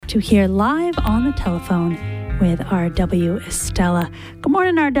to hear live on the telephone with R.W. Estella. Good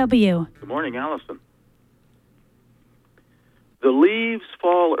morning, R.W. Good morning, Allison. The leaves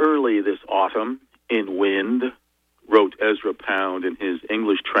fall early this autumn in wind, wrote Ezra Pound in his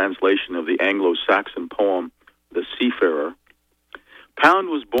English translation of the Anglo-Saxon poem, The Seafarer. Pound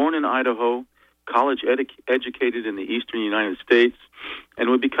was born in Idaho, college-educated in the eastern United States,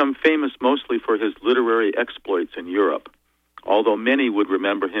 and would become famous mostly for his literary exploits in Europe, although many would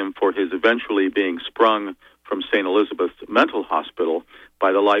remember him for his eventually being sprung from St. Elizabeth's Mental Hospital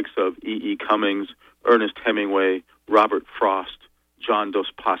by the likes of E. E. Cummings, Ernest Hemingway, Robert Frost, John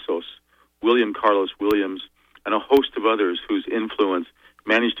Dos Passos, William Carlos Williams, and a host of others whose influence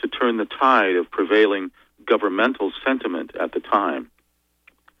managed to turn the tide of prevailing governmental sentiment at the time.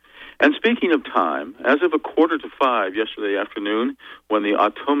 And speaking of time, as of 4:45 yesterday afternoon, when the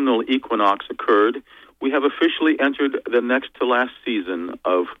autumnal equinox occurred, we have officially entered the next to last season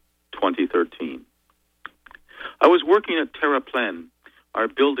of 2013. I was working at Terraplén, our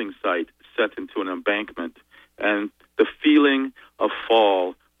building site set into an embankment, and the feeling of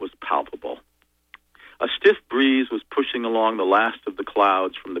fall was palpable. A stiff breeze was pushing along the last of the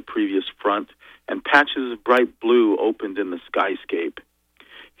clouds from the previous front, and patches of bright blue opened in the skyscape.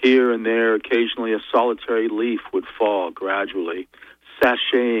 Here and there, occasionally a solitary leaf would fall gradually,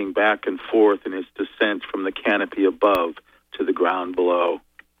 sashaying back and forth in its descent from the canopy above to the ground below.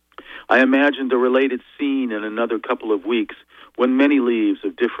 I imagined a related scene in another couple of weeks when many leaves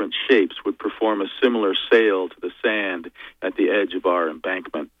of different shapes would perform a similar sail to the sand at the edge of our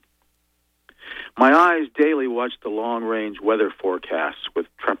embankment. My eyes daily watch the long-range weather forecasts with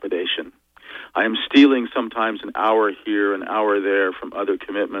trepidation. I am stealing sometimes an hour here, an hour there from other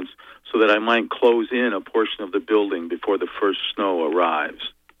commitments so that I might close in a portion of the building before the first snow arrives.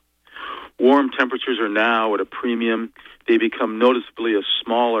 Warm temperatures are now at a premium. They become noticeably a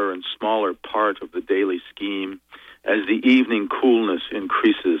smaller and smaller part of the daily scheme as the evening coolness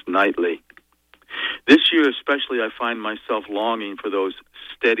increases nightly. This year especially, I find myself longing for those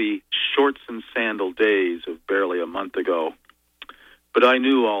steady shorts and sandal days of barely a month ago. But I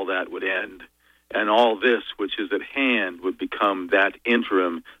knew all that would end, and all this which is at hand would become that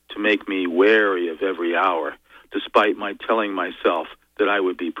interim to make me wary of every hour, despite my telling myself that I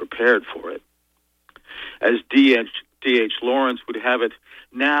would be prepared for it. As D.H. Lawrence would have it,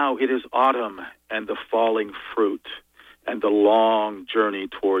 now it is autumn and the falling fruit and the long journey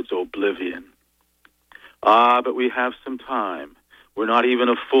towards oblivion. But we have some time. We're not even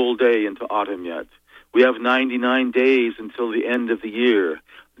a full day into autumn yet. We have 99 days until the end of the year,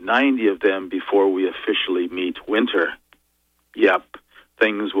 90 of them before we officially meet winter. Yep,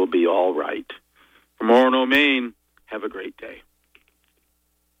 things will be all right. From Orono, Maine, have a great day.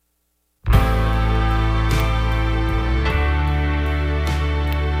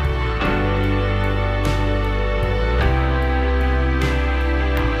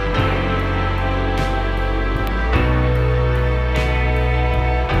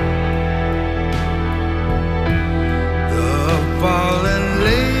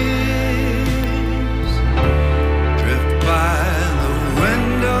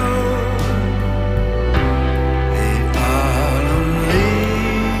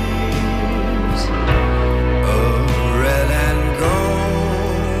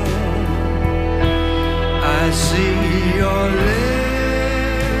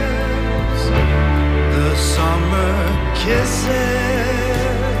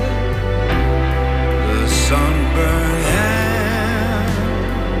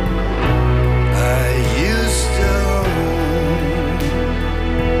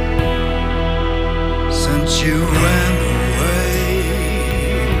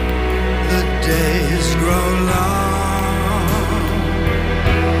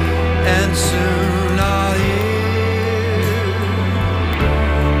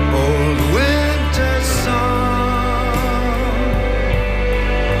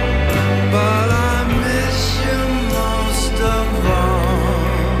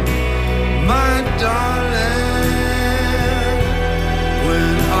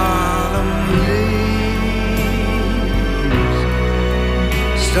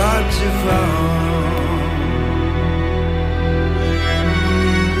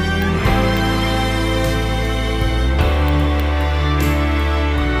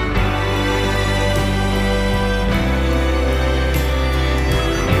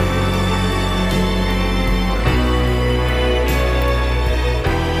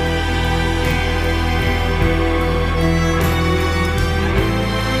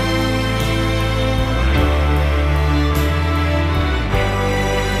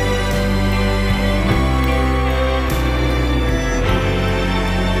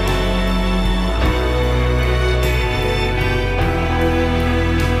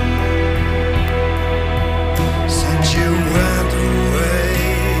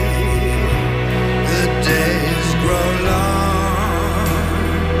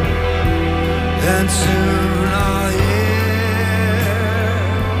 and soon I'll hear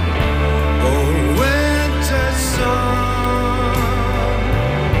old winter song.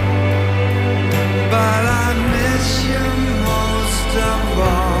 But I miss you most of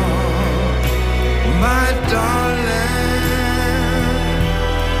all, my darling,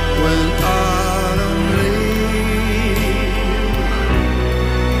 when autumn leaves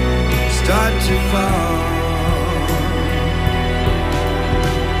start to fall.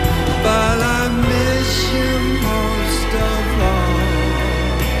 But I miss you most of all,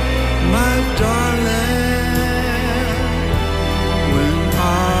 my darling, when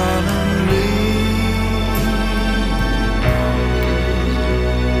autumn leaves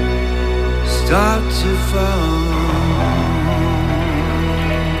start to fall.